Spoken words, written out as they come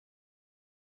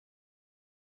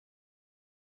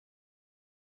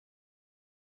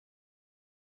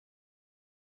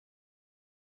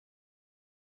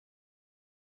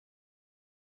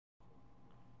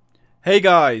Hey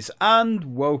guys,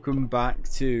 and welcome back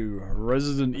to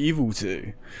Resident Evil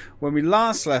 2. When we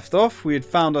last left off, we had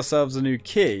found ourselves a new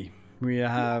key. We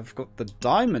have got the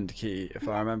diamond key, if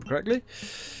I remember correctly.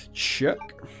 Check.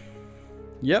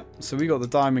 Yep, so we got the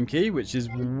diamond key, which is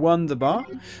wonderbar.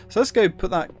 So let's go put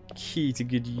that key to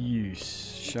good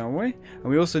use, shall we? And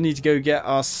we also need to go get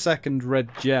our second red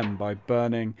gem by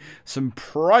burning some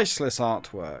priceless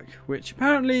artwork, which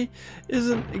apparently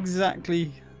isn't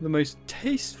exactly the most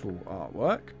tasteful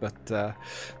artwork, but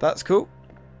that's cool.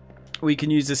 We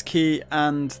can use this key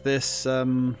and this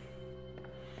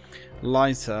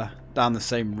lighter down the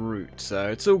same route,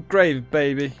 so it's all gravy,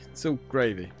 baby. It's all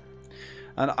gravy.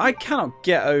 And I cannot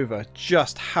get over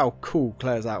just how cool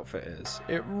Claire's outfit is.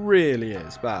 It really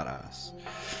is badass.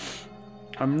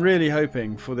 I'm really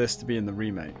hoping for this to be in the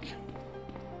remake.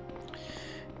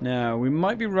 Now, we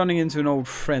might be running into an old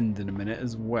friend in a minute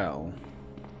as well.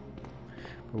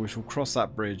 But we shall cross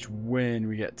that bridge when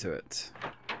we get to it.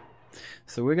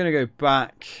 So we're going to go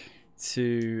back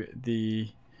to the...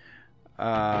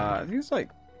 I think it's like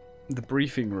the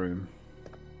briefing room.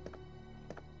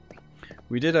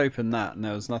 We did open that and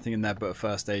there was nothing in there but a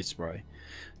first aid spray.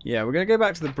 Yeah, we're going to go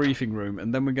back to the briefing room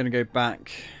and then we're going to go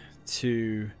back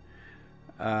to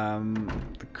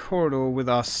the corridor with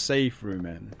our safe room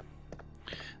in.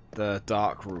 The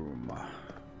dark room.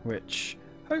 Which,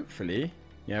 hopefully...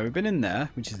 Yeah, we've been in there,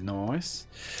 which is nice.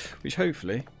 Which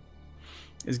hopefully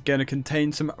is going to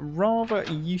contain some rather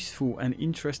useful and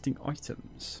interesting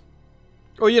items.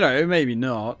 Or, you know, maybe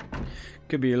not.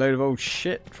 Could be a load of old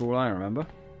shit for all I remember.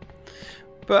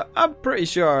 But I'm pretty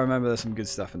sure I remember there's some good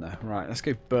stuff in there. Right, let's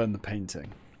go burn the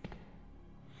painting.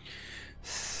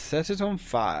 Set it on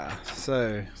fire.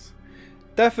 So,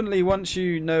 definitely once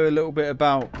you know a little bit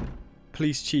about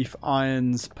Police Chief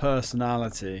Iron's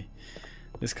personality,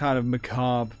 this kind of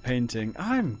macabre painting.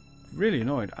 I'm really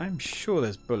annoyed. I'm sure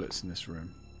there's bullets in this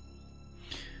room.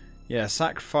 Yeah,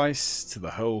 sacrifice to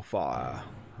the whole fire.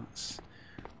 That's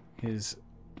his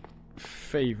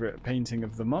favourite painting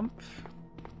of the month.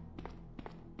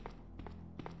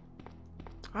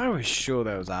 I was sure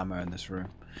there was ammo in this room.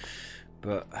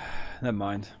 But, never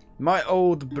mind. My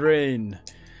old brain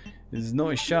is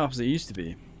not as sharp as it used to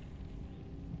be.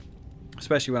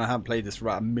 Especially when I haven't played this for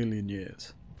about a million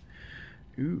years.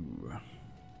 Ooh.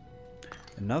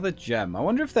 Another gem. I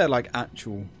wonder if they're like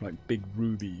actual, like big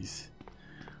rubies.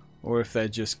 Or if they're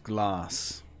just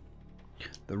glass.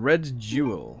 The red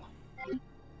jewel.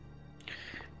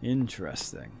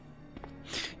 Interesting.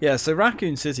 Yeah, so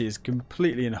Raccoon City is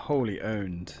completely and wholly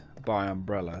owned by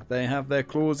Umbrella. They have their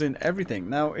claws in everything.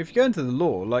 Now, if you go into the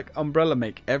lore, like Umbrella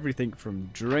make everything from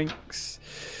drinks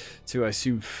to, I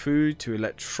assume, food to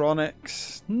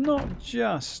electronics. Not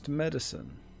just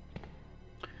medicine.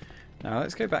 Now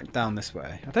let's go back down this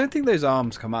way. I don't think those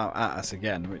arms come out at us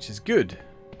again, which is good.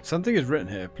 Something is written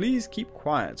here. Please keep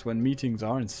quiet when meetings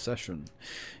are in session.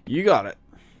 You got it.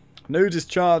 No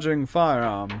discharging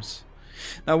firearms.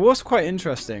 Now what's quite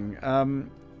interesting,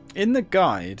 in the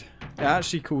guide it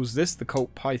actually calls this the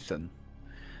Colt Python.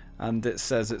 And it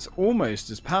says it's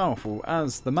almost as powerful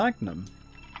as the Magnum.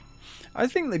 I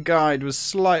think the guide was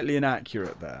slightly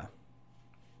inaccurate there.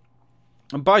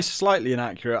 And by slightly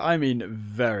inaccurate, I mean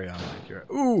very inaccurate.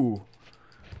 Ooh!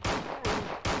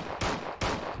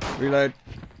 Reload.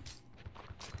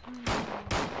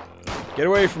 Get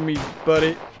away from me,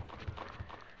 buddy.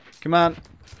 Come on.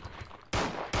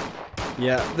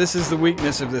 Yeah, this is the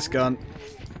weakness of this gun.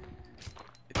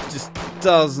 It just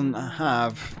doesn't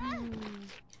have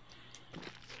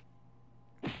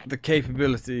the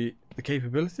capability... The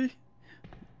capability?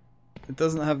 It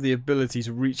doesn't have the ability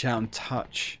to reach out and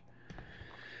touch.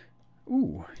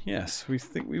 Ooh, yes, we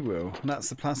think we will. And that's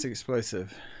the plastic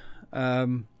explosive.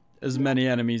 As many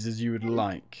enemies as you would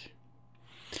like.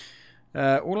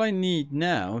 All I need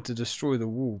now to destroy the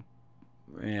wall...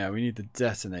 Yeah, we need the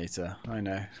detonator. I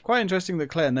know. It's quite interesting that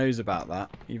Claire knows about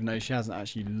that, even though she hasn't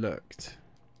actually looked.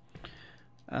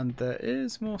 And there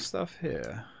is more stuff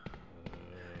here.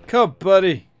 Come on,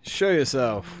 buddy. Show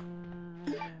yourself.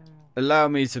 Allow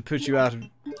me to put you out of...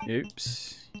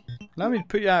 Oops. Allow me to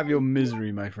put you out of your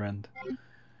misery, my friend.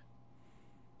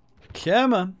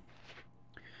 Come on.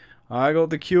 I got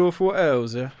the cure for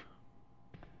Elsa.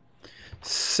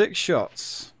 6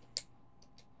 shots.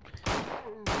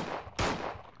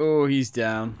 Oh, he's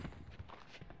down.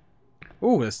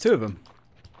 Oh, there's 2 of them.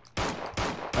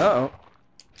 Uh-oh.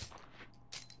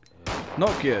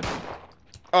 Not good.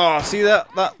 Oh, see that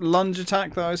lunge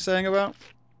attack that I was saying about?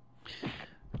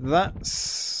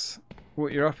 That's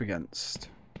what you're up against.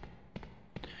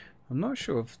 I'm not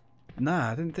sure if...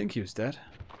 Nah, I didn't think he was dead.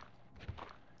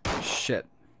 Shit.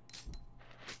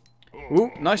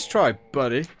 Ooh, nice try,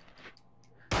 buddy.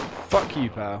 Fuck you,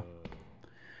 pal.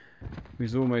 He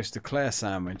was almost a Claire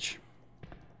sandwich.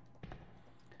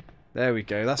 There we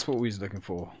go. That's what we was looking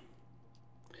for.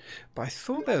 But I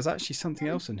thought there was actually something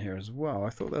else in here as well. I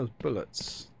thought there was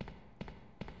bullets.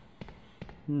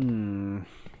 I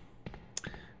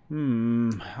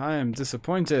am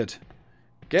disappointed.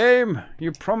 Game,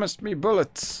 you promised me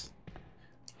bullets.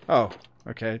 Oh,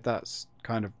 okay. That's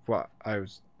kind of what I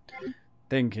was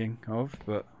thinking of,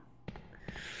 but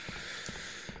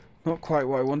not quite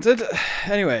what I wanted.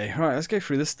 Anyway, right, let's go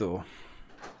through this door.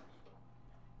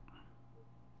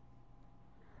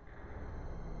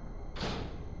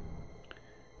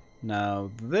 Now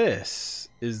this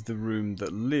is the room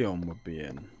that Leon would be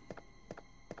in.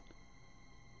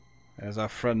 There's our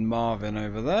friend Marvin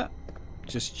over there,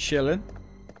 just chilling.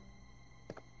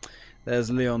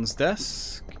 There's Leon's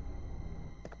desk.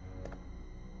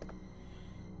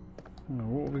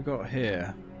 What have we got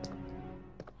here?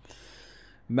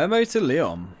 Memo to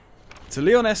Leon. To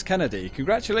Leon S. Kennedy,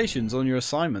 congratulations on your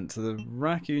assignment to the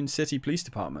Raccoon City Police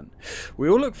Department. We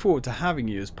all look forward to having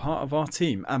you as part of our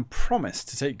team and promise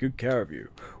to take good care of you.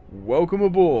 Welcome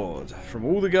aboard from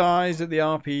all the guys at the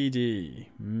RPD.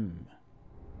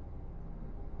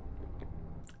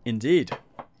 Indeed.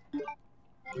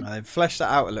 They've fleshed that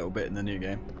out a little bit in the new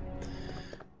game.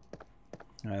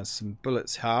 There's some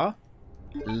bullets here.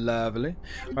 Lovely.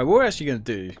 Right, what we're actually going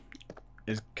to do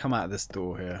is come out of this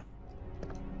door here.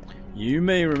 You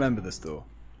may remember this door.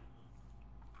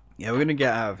 Yeah, we're going to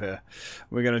get out of here.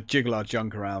 We're going to jiggle our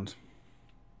junk around.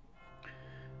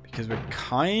 Because we're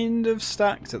kind of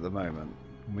stacked at the moment.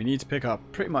 We need to pick up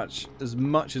pretty much as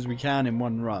we can in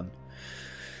one run.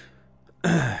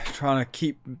 Trying to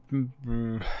keep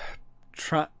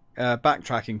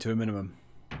backtracking to a minimum.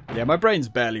 Yeah, my brain's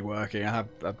barely working.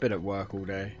 I've been at work all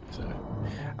day. So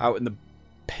out in the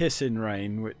pissing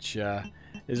rain, which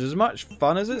is as much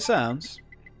fun as it sounds.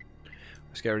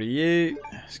 Let's get rid of you.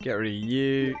 Let's get rid of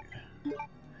you. We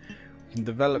can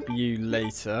develop you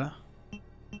later.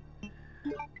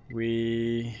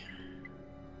 We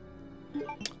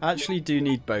actually do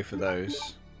need both of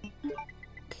those.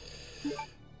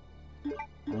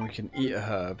 And we can eat a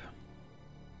herb.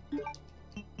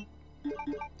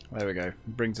 There we go.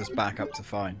 Brings us back up to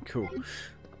fine. Cool.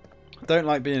 I don't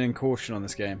like being in caution on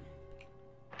this game.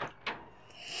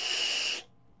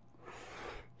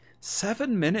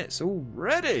 7 minutes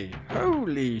already.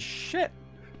 Holy shit.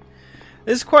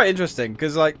 This is quite interesting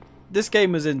because like this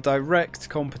game was in direct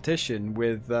competition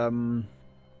with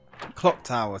Clock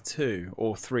Tower 2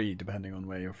 or 3 depending on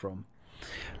where you're from.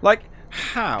 Like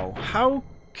how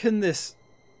can this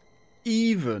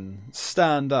even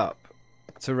stand up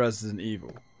to Resident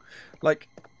Evil? Like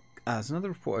there's another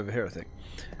report over here I think.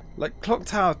 Like Clock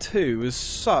Tower 2 was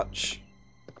such,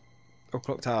 or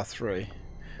Clock Tower 3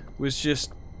 was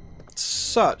just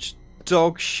such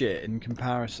dog shit in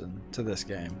comparison to this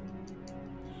game.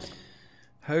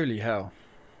 Holy hell.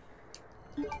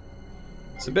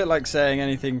 It's a bit like saying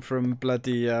anything from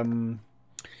bloody what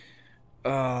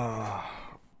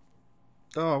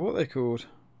are they called?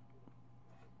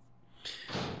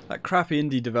 That crappy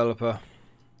indie developer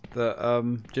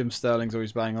that Jim Sterling's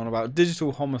always banging on about.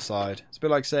 Digital Homicide. It's a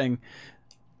bit like saying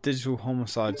Digital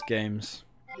Homicide's games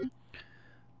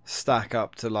stack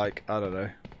up to like, I don't know,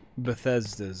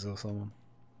 Bethesda's or someone.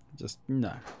 Just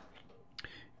no.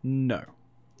 No.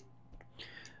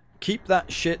 Keep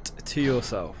that shit to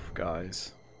yourself,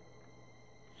 guys.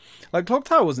 Like Clock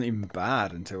Tower wasn't even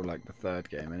bad until like the third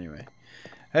game anyway.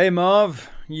 Hey Marv,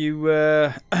 you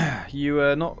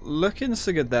not looking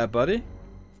so good there, buddy.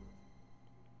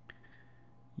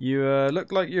 You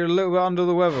look like you're a little bit under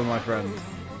the weather, my friend.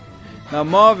 Now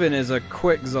Marvin is a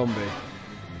quick zombie.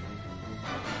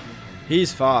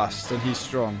 He's fast and he's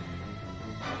strong.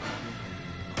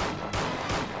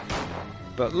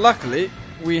 But luckily,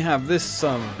 we have this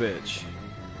son of a bitch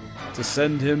to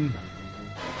send him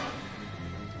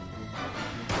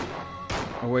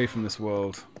away from this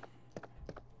world.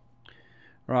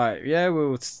 Right, yeah,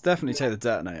 we'll definitely take the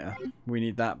detonator. We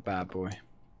need that bad boy.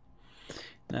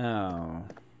 Now,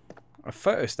 a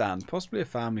photo stand, possibly a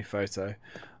family photo.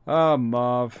 Oh,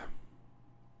 Marv.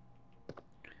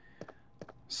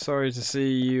 Sorry to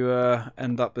see you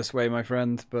end up this way, my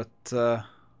friend, but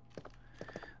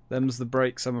them's the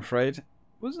breaks, I'm afraid.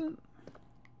 What am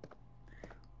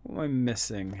I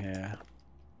missing here?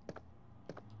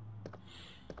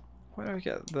 Why do I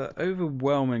get the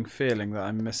overwhelming feeling that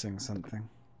I'm missing something?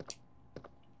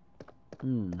 I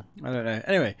don't know.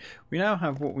 Anyway, we now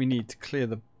have what we need to clear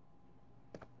the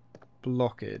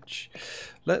blockage.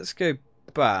 Let's go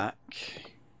back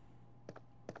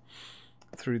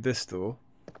through this door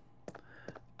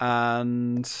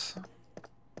and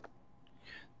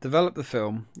develop the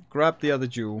film, grab the other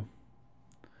jewel,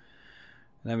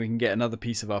 and then we can get another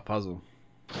piece of our puzzle.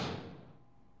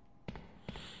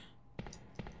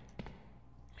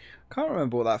 Can't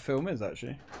remember what that film is,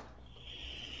 actually.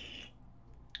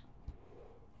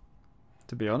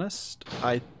 To be honest,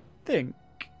 I think...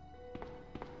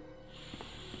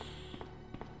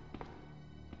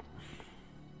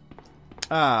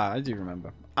 Ah, I do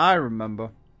remember. I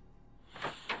remember.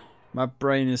 My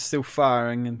brain is still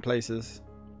firing in places.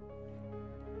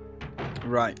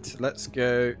 Right, let's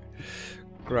go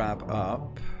grab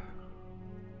up.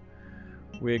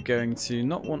 We're going to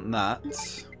not want that.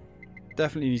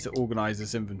 Definitely need to organise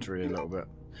this inventory a little bit.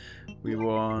 We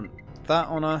want that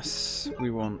on us. We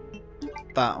want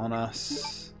that on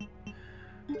us.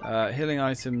 Healing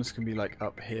items can be like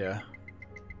up here.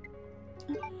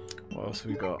 What else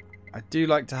have we got? I do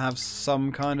like to have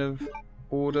some kind of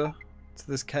order to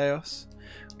this chaos.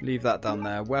 Leave that down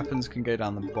there. Weapons can go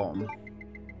down the bottom.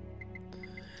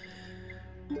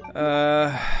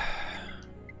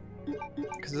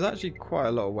 Because there's actually quite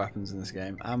a lot of weapons in this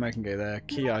game. Ammo can go there.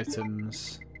 Key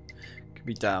items could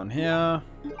be down here.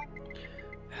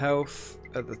 Health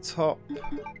at the top.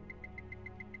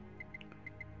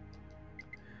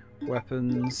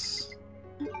 Weapons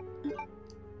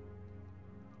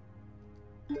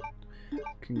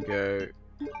can go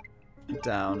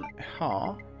down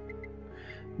here.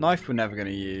 Knife we're never going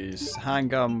to use.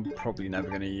 Handgun probably never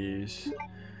going to use.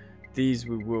 These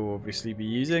we will obviously be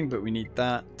using, but we need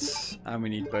that and we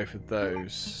need both of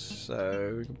those.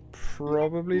 So we can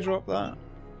probably drop that.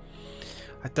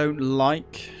 I don't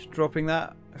like dropping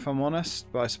that, if I'm honest,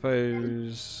 but I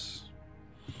suppose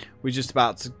we're just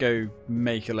about to go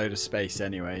make a load of space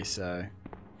anyway, so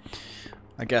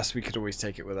I guess we could always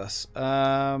take it with us.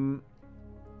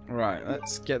 Right,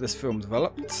 let's get this film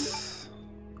developed.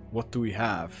 What do we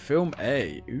have? Film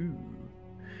A. Ooh.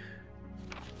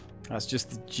 That's just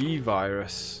the G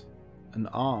virus. An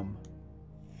arm.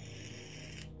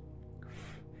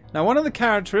 Now, one of the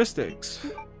characteristics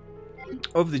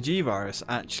of the G virus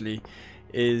actually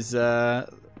is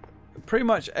pretty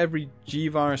much every G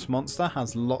virus monster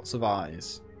has lots of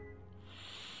eyes.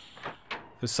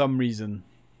 For some reason.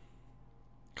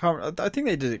 I think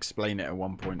they did explain it at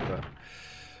one point, but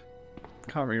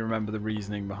can't really remember the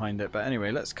reasoning behind it. But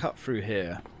anyway, let's cut through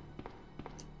here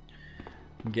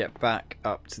and get back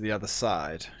up to the other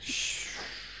side.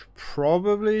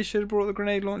 Probably should have brought the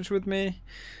grenade launcher with me,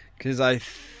 because I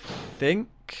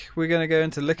think we're going to go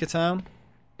into Liquor Town,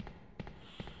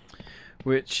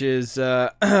 which is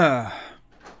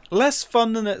less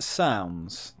fun than it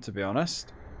sounds, to be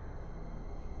honest.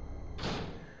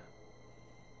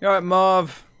 You alright,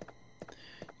 Marv?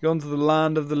 You gone to the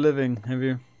land of the living, have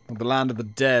you? Or the land of the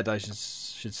dead, I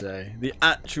should say. The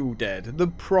actual dead. The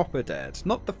proper dead.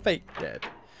 Not the fake dead.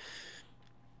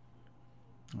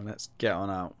 Well, let's get on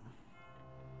out.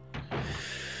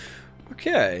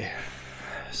 Okay.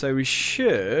 So we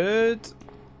should...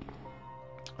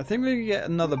 I think we can get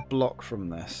another block from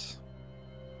this.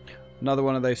 Another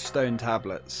one of those stone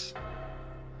tablets.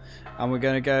 And we're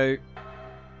going to go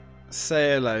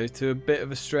say hello to a bit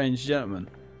of a strange gentleman.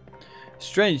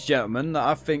 Strange gentleman that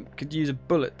I think could use a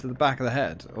bullet to the back of the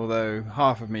head, although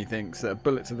half of me thinks that a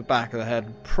bullet to the back of the head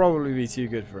would probably be too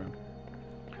good for him.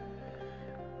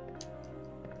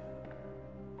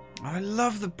 I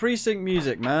love the precinct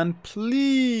music, man.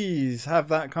 Please have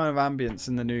that kind of ambience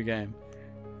in the new game.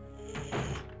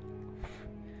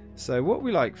 So what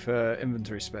we like for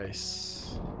inventory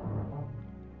space?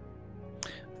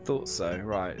 Thought so.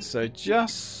 Right, so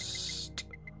just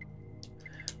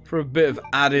for a bit of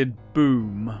added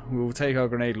boom, we'll take our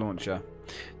grenade launcher.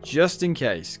 Just in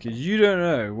case, because you don't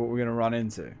know what we're going to run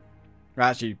into.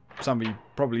 Actually, some of you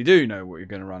probably do know what you're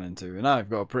going to run into, and I've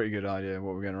got a pretty good idea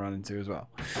what we're going to run into as well.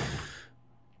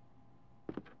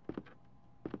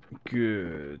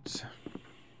 Good.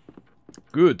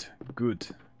 Good. Good.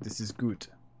 This is good.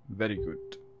 Very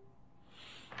good.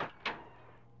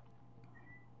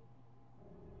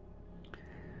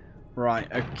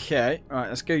 Right, okay. Right,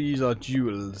 let's go use our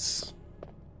jewels.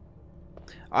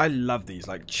 I love these.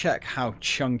 Like, check how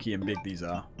chunky and big these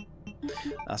are.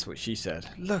 That's what she said.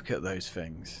 Look at those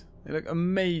things. They look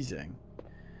amazing.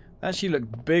 They actually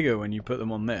look bigger when you put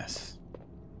them on this.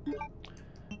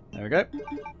 There we go.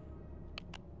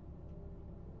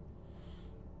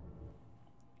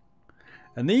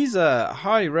 And these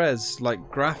high-res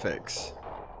like graphics,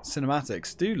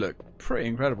 cinematics, do look pretty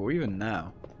incredible even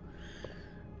now.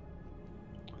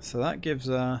 So that gives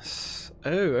us...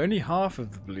 Oh, only half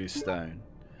of the blue stone.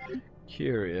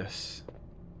 Curious.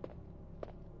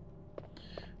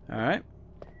 Alright.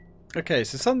 Okay,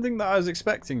 so something that I was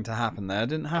expecting to happen there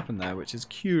didn't happen there, which is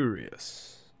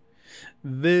curious.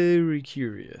 Very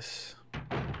curious.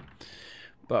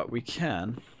 But we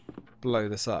can blow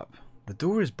this up. The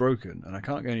door is broken and I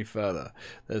can't go any further.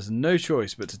 There's no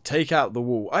choice but to take out the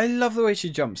wall. I love the way she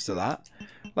jumps to that.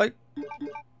 Like,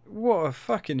 what a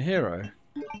fucking hero.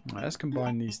 Right, let's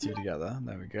combine these two together.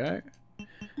 There we go.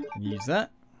 And use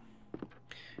that.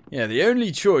 Yeah, the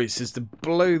only choice is to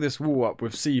blow this wall up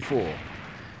with C4.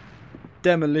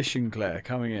 Demolition Claire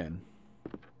coming in.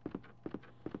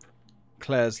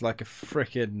 Claire's like a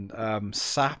frickin'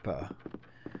 sapper.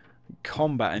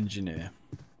 Combat engineer.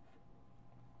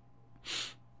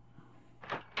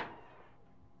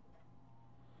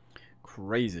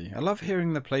 Crazy. I love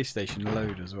hearing the PlayStation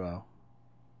load as well.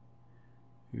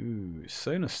 Ooh,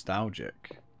 so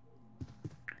nostalgic.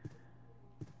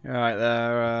 Alright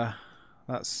there,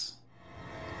 that's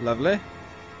lovely.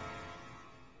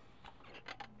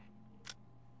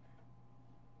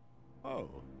 Oh,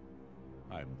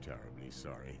 I'm terribly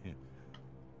sorry.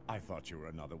 I thought you were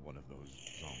another one of those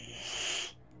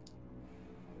zombies.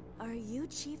 Are you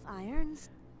Chief Irons?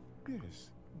 Yes,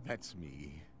 that's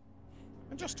me.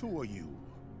 And just who are you?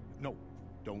 No,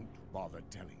 don't bother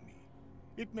telling me.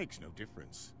 It makes no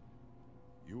difference.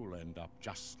 You'll end up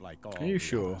just like all Are you the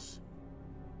sure? others.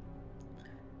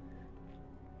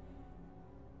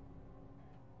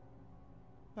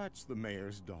 That's the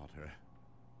mayor's daughter.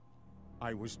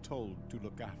 I was told to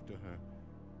look after her,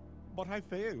 but I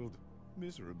failed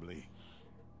miserably.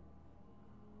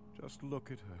 Just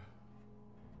look at her.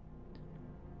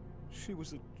 She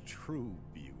was a true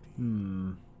beauty.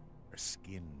 Her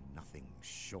skin nothing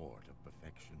short of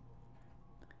perfection.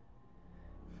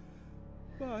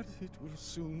 But it will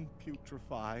soon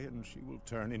putrefy and she will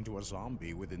turn into a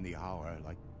zombie within the hour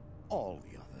like all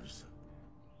the others.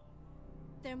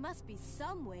 There must be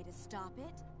some way to stop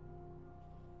it.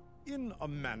 In a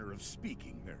manner of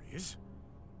speaking, there is.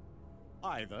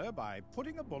 Either by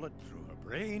putting a bullet through her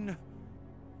brain,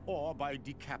 or by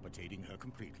decapitating her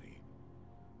completely.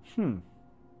 And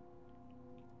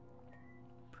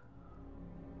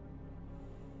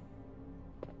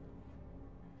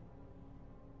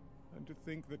to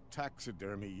think that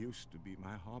taxidermy used to be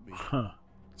my hobby. Huh.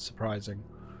 Surprising.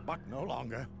 But no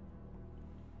longer.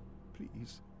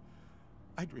 Please,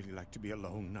 I'd really like to be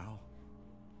alone now.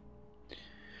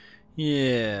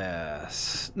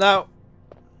 Yes. Now,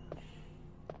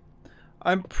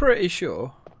 I'm pretty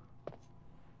sure.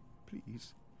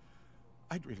 Please,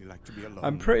 I'd really like to be alone.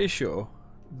 I'm pretty sure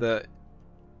that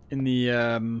in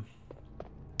the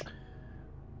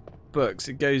books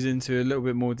it goes into a little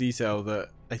bit more detail that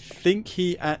I think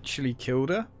he actually killed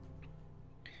her.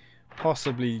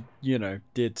 Possibly, you know,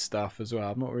 did stuff as well.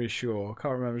 I'm not really sure. I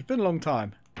can't remember. It's been a long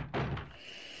time.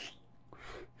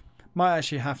 Might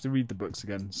actually have to read the books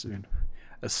again soon.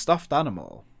 A stuffed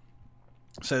animal.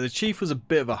 So the chief was a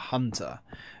bit of a hunter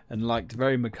and liked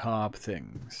very macabre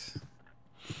things.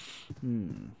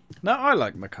 Now I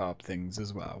like macabre things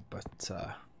as well, but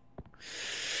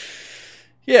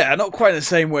yeah, not quite the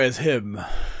same way as him,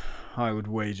 I would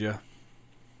wager.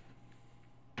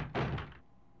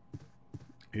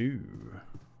 Ooh.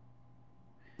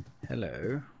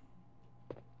 Hello.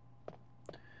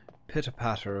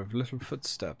 Pitter-patter of little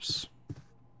footsteps.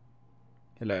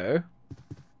 Hello.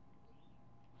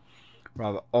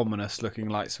 Rather ominous looking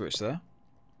light switch there.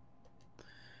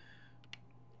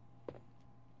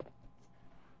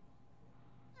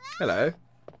 Hello.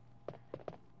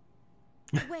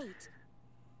 Wait.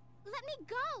 Let me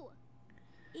go.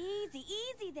 Easy,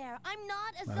 easy there. I'm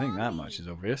not a zombie. I think that much is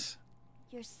obvious.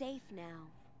 You're safe now.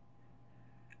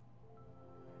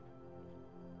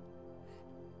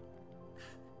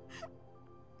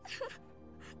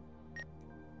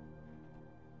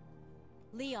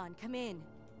 Leon, come in.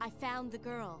 I found the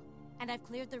girl, and I've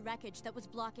cleared the wreckage that was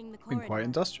blocking the corridor. Been quite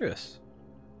industrious.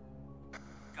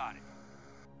 Got it.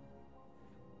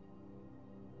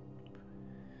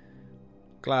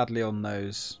 Glad Leon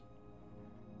knows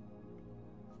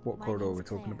what My corridor name's we're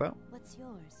talking Claire. about. What's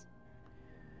yours?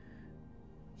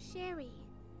 Sherry.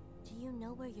 Do you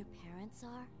know where your parents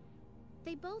are?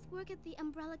 They both work at the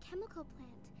Umbrella Chemical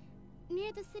Plant,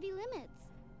 near the city limits.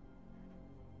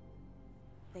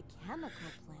 The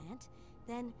chemical plant?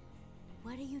 Then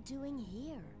what are you doing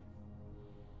here?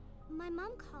 My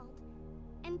mom called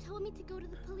and told me to go to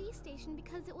the police station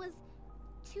because it was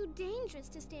too dangerous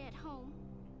to stay at home.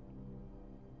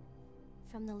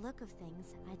 From the look of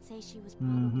things, I'd say she was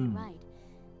probably right.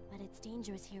 But it's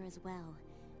dangerous here as well.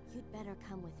 You'd better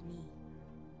come with me.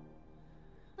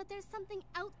 But there's something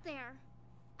out there.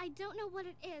 I don't know what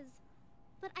it is,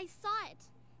 but I saw it.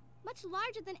 Much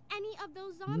larger than any of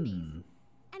those zombies.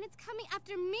 And it's coming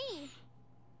after me.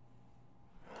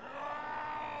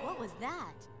 What was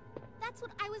that? That's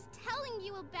what I was telling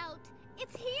you about.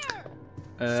 It's here.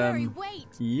 Sherry, wait.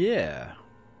 Yeah.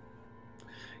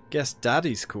 Guess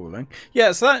Daddy's calling.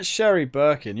 Yeah, so that's Sherry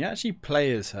Birkin. You actually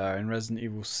play as her in Resident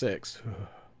Evil 6.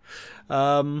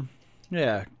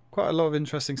 Yeah, quite a lot of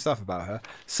interesting stuff about her.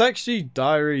 Sexy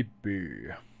Diary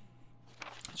Boo.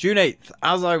 June 8th,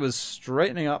 as I was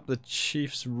straightening up the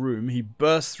chief's room, he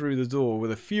burst through the door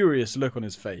with a furious look on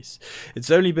his face.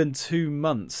 It's only been 2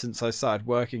 months since I started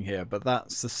working here, but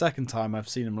that's the second time I've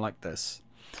seen him like this.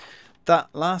 That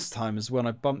last time is when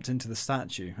I bumped into the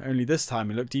statue, only this time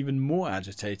he looked even more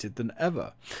agitated than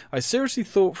ever. I seriously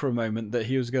thought for a moment that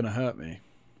he was going to hurt me.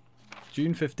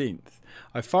 June 15th.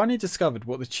 I finally discovered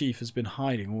what the chief has been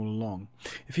hiding all along.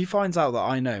 If he finds out that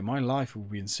I know, my life will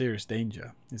be in serious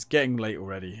danger. It's getting late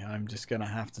already. I'm just going to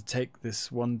have to take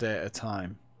this one day at a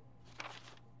time.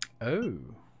 Oh.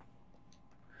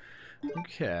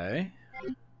 Okay.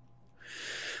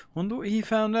 Wonder what he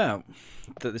found out.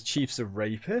 That the chief's a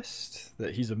rapist?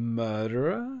 That he's a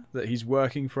murderer? That he's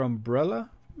working for Umbrella?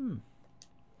 And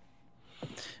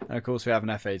of course we have an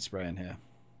F8 spray in here.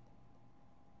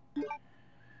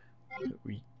 That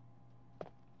we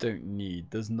don't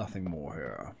need. There's nothing more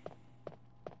here.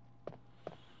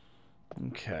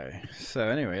 Okay, so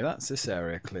anyway, that's this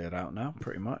area cleared out now,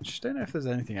 pretty much. Don't know if there's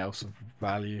anything else of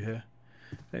value here.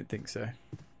 Don't think so.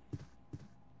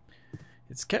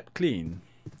 It's kept clean.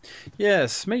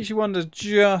 Yes, makes you wonder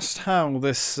just how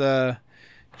this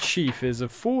chief is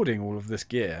affording all of this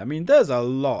gear. I mean, there's a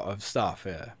lot of stuff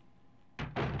here.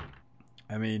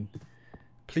 I mean,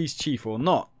 police chief or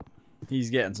not, he's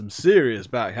getting some serious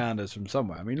backhanders from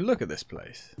somewhere. I mean, look at this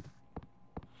place.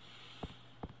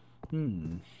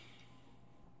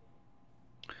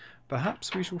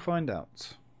 Perhaps we shall find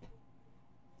out.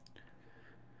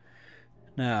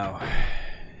 Now,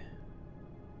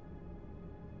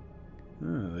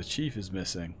 the chief is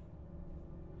missing.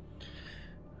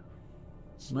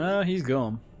 Well, he's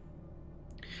gone.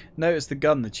 Notice the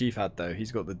gun the chief had, though.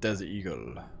 He's got the Desert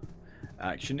Eagle.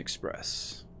 Action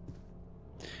Express.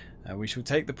 And we shall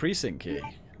take the precinct key.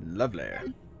 Lovely.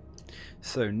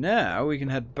 So now we can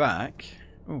head back.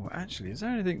 Oh, actually, is there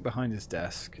anything behind his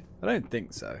desk? I don't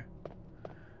think so.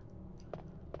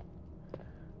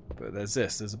 But there's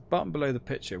this. There's a button below the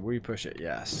picture. Will you push it?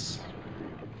 Yes.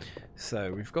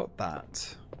 So we've got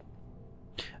that.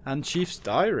 And Chief's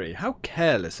diary. How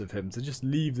careless of him to just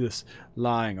leave this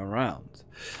lying around.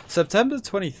 September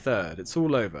 23rd. It's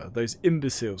all over. Those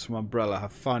imbeciles from Umbrella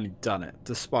have finally done it.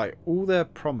 Despite all their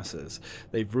promises,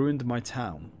 they've ruined my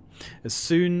town. As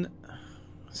soon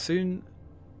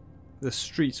the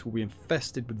streets will be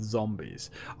infested with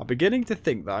zombies. I'm beginning to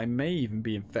think that I may even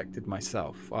be infected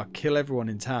myself. I'll kill everyone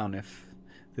in town if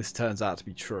this turns out to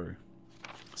be true.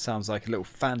 Sounds like a little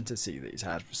fantasy that he's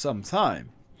had for some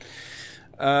time.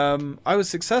 I was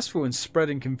successful in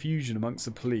spreading confusion amongst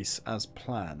the police as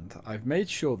planned. I've made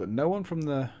sure that no one from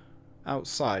the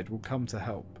outside will come to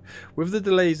help. With the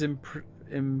delays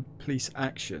in police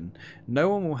action, no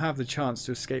one will have the chance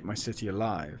to escape my city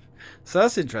alive. So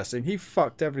that's interesting. He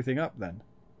fucked everything up then.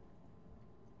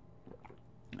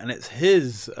 And it's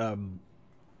his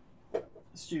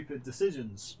stupid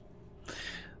decisions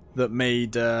that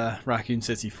made Raccoon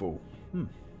City fall.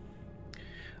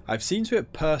 I've seen to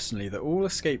it personally that all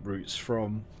escape routes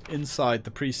from inside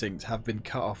the precinct have been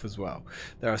cut off as well.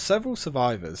 There are several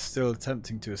survivors still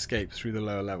attempting to escape through the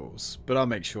lower levels, but I'll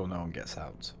make sure no one gets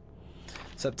out.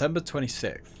 September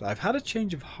 26th. I've had a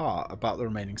change of heart about the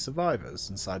remaining survivors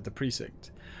inside the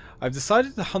precinct. I've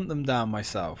decided to hunt them down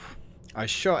myself. I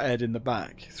shot Ed in the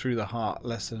back through the heart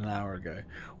less than an hour ago.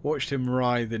 Watched him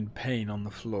writhe in pain on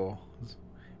the floor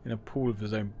in a pool of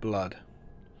his own blood.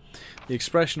 The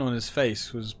expression on his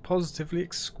face was positively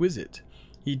exquisite.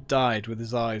 He died with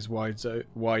his eyes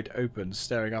wide open,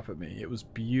 staring up at me. It was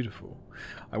beautiful.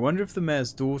 I wonder if the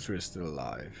mayor's daughter is still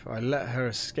alive. I let her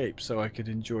escape so I could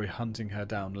enjoy hunting her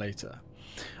down later.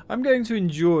 I'm going to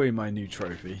enjoy my new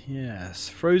trophy. Yes,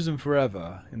 frozen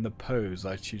forever in the pose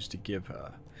I choose to give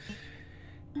her.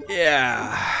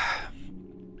 Yeah.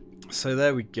 So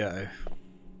there we go.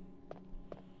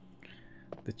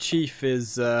 The chief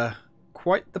is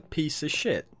quite the piece of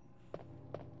shit.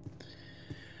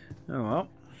 Oh well,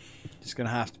 just going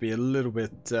to have to be a little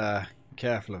bit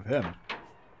careful of him.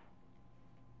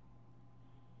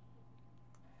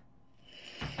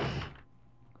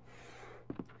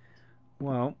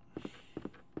 Well,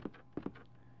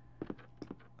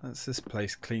 that's this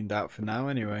place cleaned out for now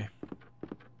anyway.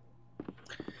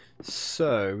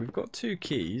 So, we've got 2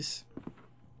 keys.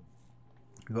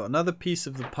 We've got another piece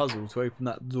of the puzzle to open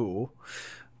that door,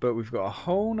 but we've got a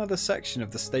whole nother section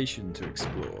of the station to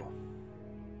explore.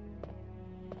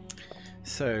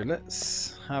 So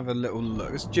let's have a little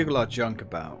look. Let's jiggle our junk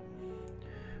about.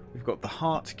 We've got the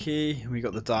heart key and we've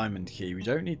got the diamond key. We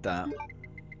don't need that.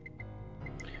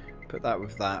 Put that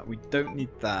with that. We don't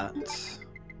need that.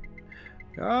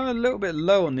 A little bit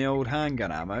low on the old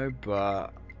handgun ammo,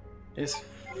 but it's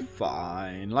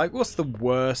fine. Like, what's the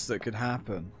worst that could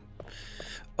happen?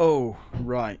 Oh,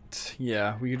 right.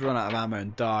 Yeah, we could run out of ammo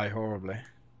and die horribly.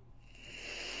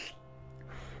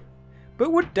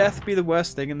 But would death be the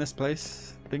worst thing in this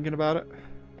place? Thinking about it?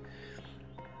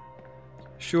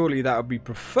 Surely that would be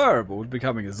preferable to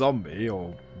becoming a zombie,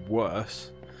 or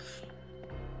worse.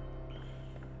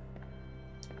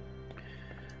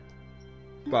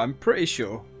 But I'm pretty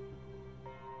sure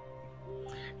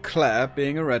Claire,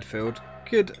 being a Redfield,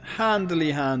 could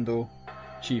handily handle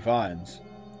Chief Irons.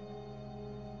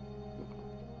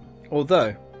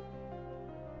 Although,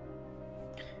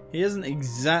 he isn't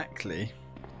exactly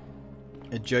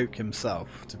a joke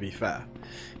himself, to be fair.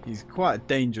 He's quite a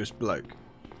dangerous bloke,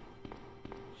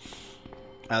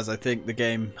 as I think the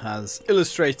game has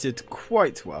illustrated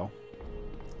quite well.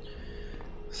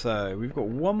 So, we've got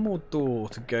one more door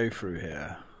to go through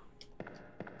here.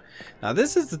 Now,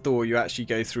 this is the door you actually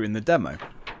go through in the demo,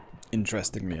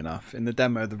 interestingly enough, in the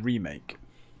demo of the remake.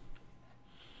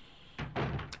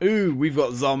 Ooh, we've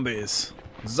got zombies.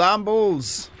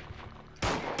 Zombles!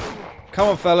 Come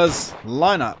on, fellas,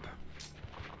 line up.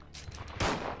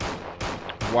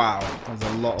 Wow, there's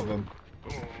a lot of them.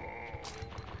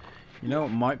 You know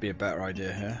what might be a better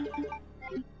idea here?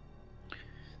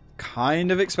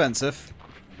 Kind of expensive,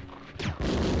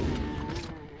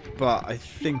 but I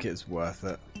think it's worth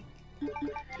it.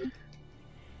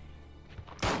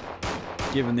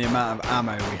 Given the amount of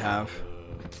ammo we have.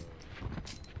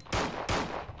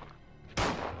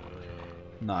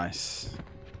 Nice.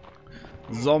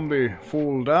 Zombie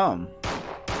fall down.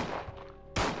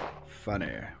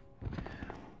 Funny.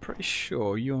 Pretty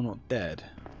sure you're not dead.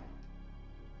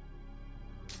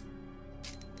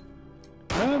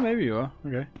 Oh, maybe you are.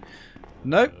 Okay.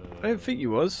 Nope, I don't think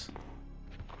you was.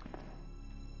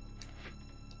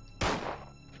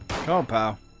 Come on,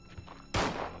 pal.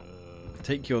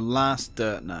 Take your last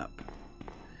dirt nap.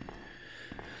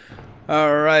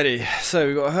 Alrighty, so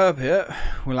we've got a herb here.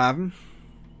 We'll have him.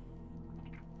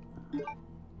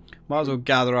 Might as well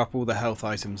gather up all the health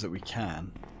items that we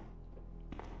can.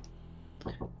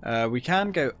 We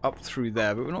can go up through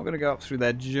there, but we're not going to go up through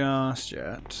there just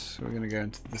yet. We're going to go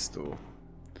into this door,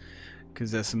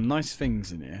 because there's some nice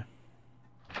things in here.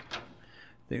 I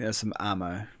think there's some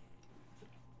ammo.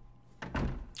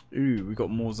 Ooh, we got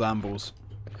more Zambles.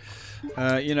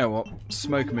 You know what?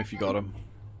 Smoke them if you got them.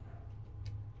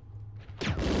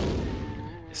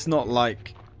 It's not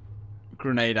like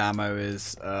grenade ammo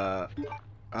is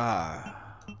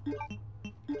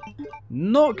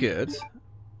not good.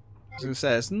 I was going to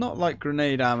say, it's not like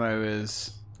grenade ammo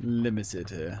is limited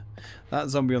here. That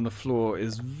zombie on the floor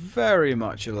is very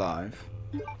much alive.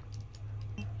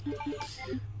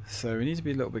 So we need to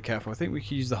be a little bit careful. I think we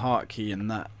can use the heart key in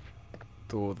that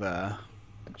door there,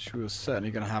 which we're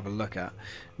certainly going to have a look at.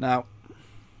 Now,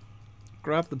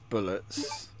 grab the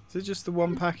bullets. Is it just the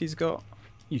one pack he's got?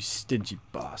 You stingy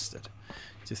bastard.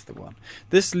 Just the one.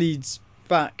 This leads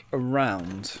back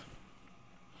around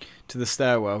to the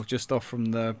stairwell just off from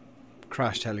the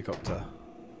crashed helicopter,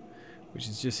 which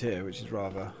is just here, which is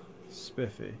rather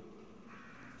spiffy.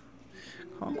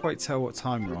 Can't quite tell what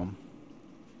time we're on.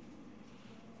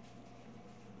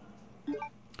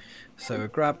 So we'll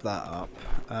grab that up.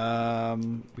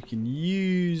 We can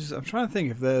use... I'm trying to think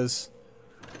if there's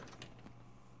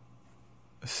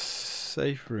a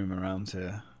safe room around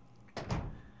here.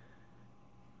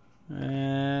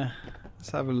 Let's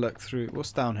have a look through.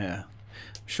 What's down here?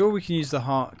 I'm sure we can use the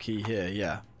heart key here.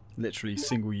 Yeah, literally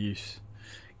single use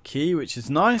key, which is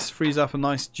nice. Frees up a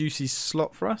nice juicy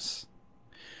slot for us.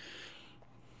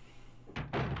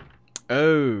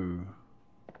 Oh.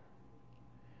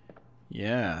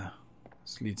 Yeah.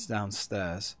 This leads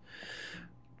downstairs.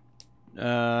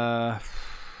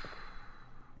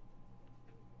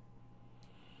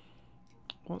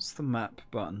 What's the map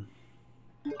button?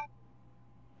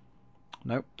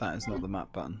 Nope, that is not the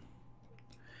map button.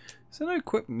 Is there no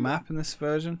quick map in this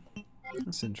version?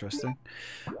 That's interesting.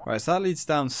 Right, so that leads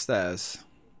downstairs.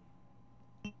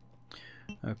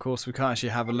 Of course, we can't actually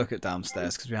have a look at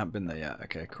downstairs because we haven't been there yet.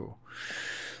 Okay, cool.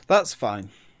 That's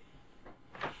fine.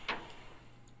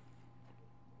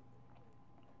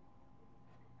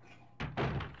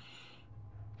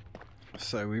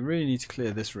 So we really need to clear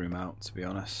this room out, to be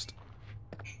honest.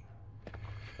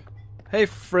 Hey,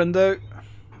 friendo.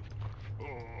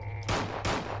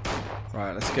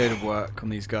 Right, let's go to work on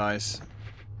these guys.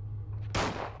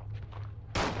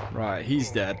 Right,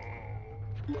 he's dead.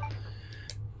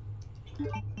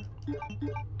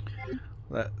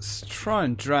 Let's try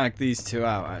and drag these two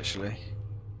out, actually.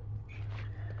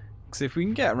 Because if we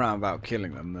can get around without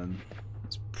killing them, then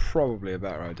it's probably a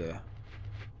better idea.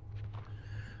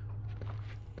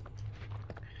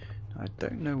 I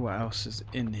don't know what else is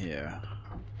in here.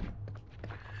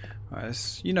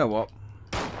 Right, you know what?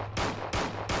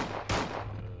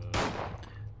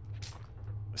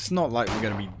 It's not like we're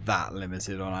going to be that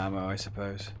limited on ammo, I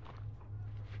suppose.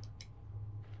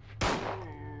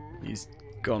 He's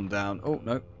gone down. Oh,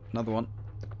 no. Another one.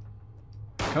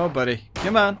 Come on, buddy.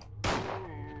 Come on.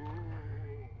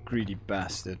 Greedy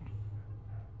bastard.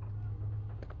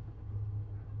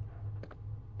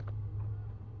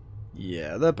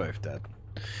 Yeah, they're both dead.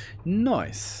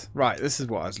 Nice. Right, this is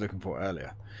what I was looking for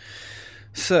earlier.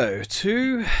 So,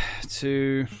 2,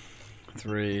 2,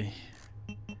 3,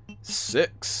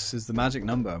 6 is the magic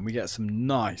number, and we get some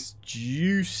nice,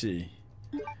 juicy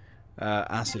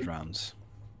acid rounds.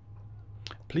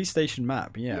 Police station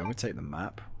map. Yeah, we'll take the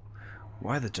map.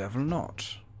 Why the devil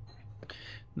not?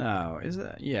 Now, is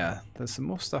it? Yeah, there's some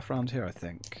more stuff around here, I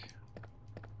think.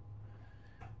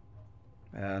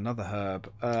 Another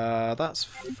herb. That's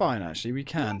fine, actually. We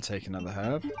can take another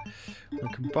herb.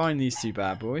 We'll combine these two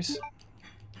bad boys.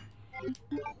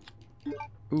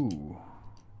 Ooh.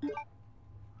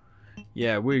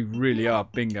 Yeah, we really are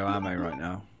bingo ammo right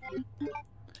now.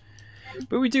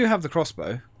 But we do have the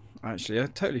crossbow. Actually,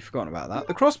 I'd totally forgotten about that.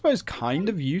 The crossbow's kind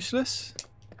of useless.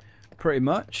 Pretty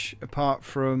much. Apart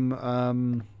from...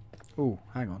 oh,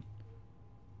 hang on.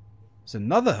 There's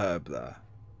another herb there.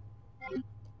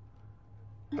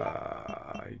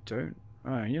 I don't...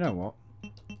 Oh, you know what?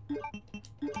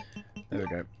 There we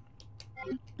go.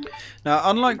 Now,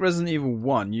 unlike Resident Evil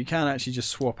 1, you can actually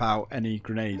just swap out any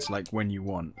grenades like when you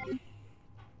want.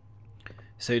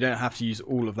 So you don't have to use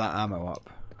all of that ammo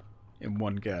up in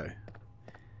one go.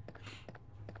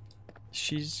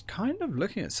 She's kind of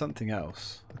looking at something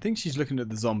else. I think she's looking at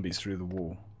the zombies through the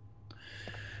wall.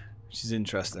 Which is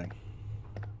interesting.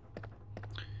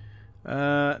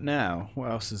 Now,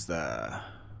 what else is there?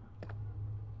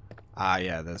 Ah,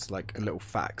 yeah, there's like a little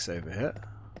fax over here.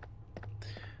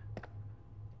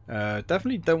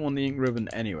 Definitely don't want the ink ribbon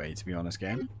anyway, to be honest,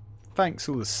 game. Thanks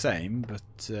all the same,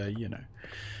 but, you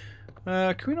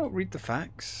know. Can we not read the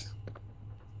facts?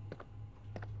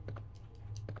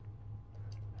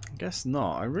 I guess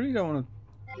not. I really don't want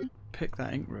to pick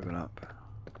that ink ribbon up.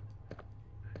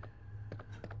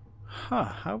 Huh,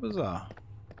 how bizarre.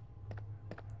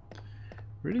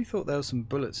 Really thought there were some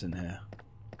bullets in here.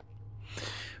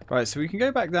 Right, so we can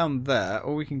go back down there,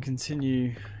 or we can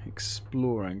continue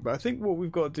exploring. But I think what we've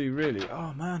got to do really...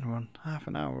 Oh man, we're on half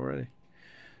an hour already.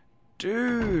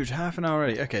 Dude, half an hour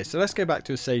already. Okay, so let's go back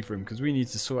to a save room, because we need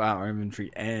to sort out our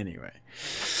inventory anyway.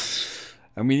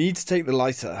 And we need to take the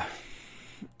lighter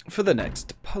for the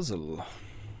next puzzle.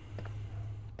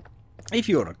 If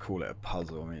you want to call it a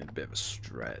puzzle, I mean, it's a bit of a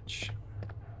stretch.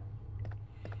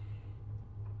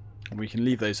 We can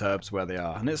leave those herbs where they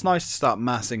are. And it's nice to start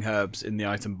massing herbs in the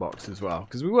item box as well.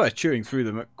 Because we were chewing through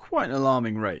them at quite an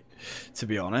alarming rate, to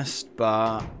be honest.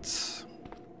 But...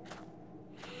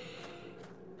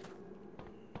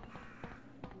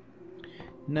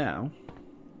 now,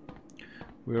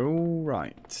 we're all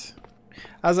right.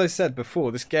 As I said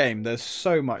before, this game, there's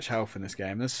so much health in this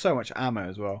game. There's so much ammo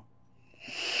as well.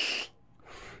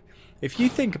 If you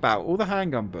think about all the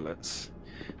handgun bullets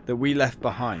that we left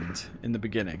behind in the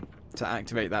beginning to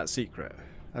activate that secret,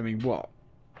 I mean, what?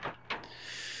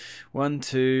 1,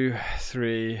 2,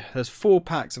 3. There's 4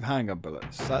 packs of handgun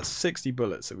bullets. That's 60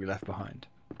 bullets that we left behind.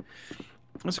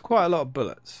 That's quite a lot of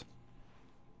bullets.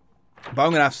 But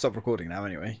I'm going to have to stop recording now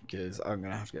anyway, because I'm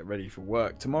going to have to get ready for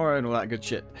work tomorrow and all that good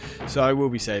shit. So I will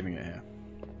be saving it here.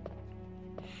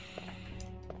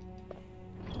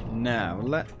 Now,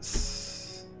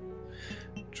 let's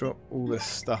drop all this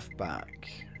stuff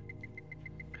back.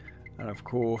 And of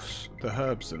course, the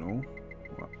herbs and all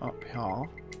are up here,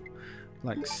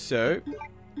 like so.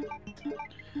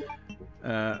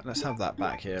 Let's have that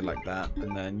back here like that,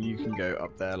 and then you can go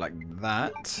up there like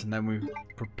that, and then we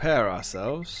prepare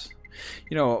ourselves.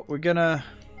 You know what? We're gonna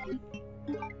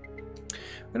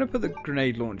put the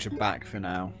grenade launcher back for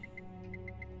now,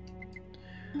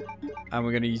 and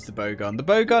we're gonna use the bow gun. The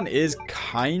bow gun is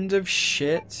kind of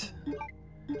shit.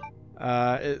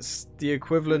 It's the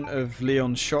equivalent of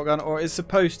Leon's shotgun, or it's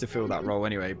supposed to fill that role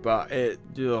anyway, but it's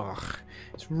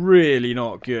really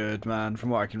not good, man,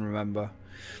 from what I can remember.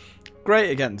 great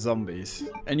against zombies.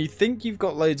 And you think you've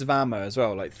got loads of ammo as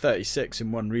well, like 36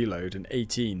 in one reload and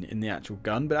 18 in the actual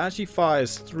gun, but it actually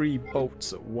fires 3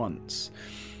 bolts at once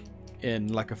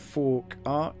in like a fork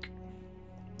arc.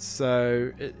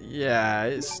 So, yeah,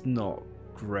 it's not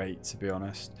great, to be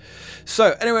honest.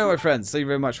 So, anyway, my friends, thank you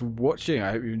very much for watching.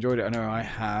 I hope you enjoyed it. I know I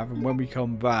have. And when we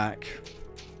come back,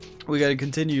 we're going to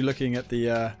continue looking at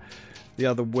the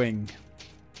other wing,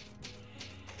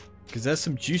 because there's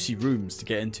some juicy rooms to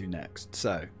get into next.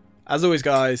 So, as always,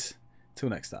 guys, till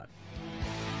next time.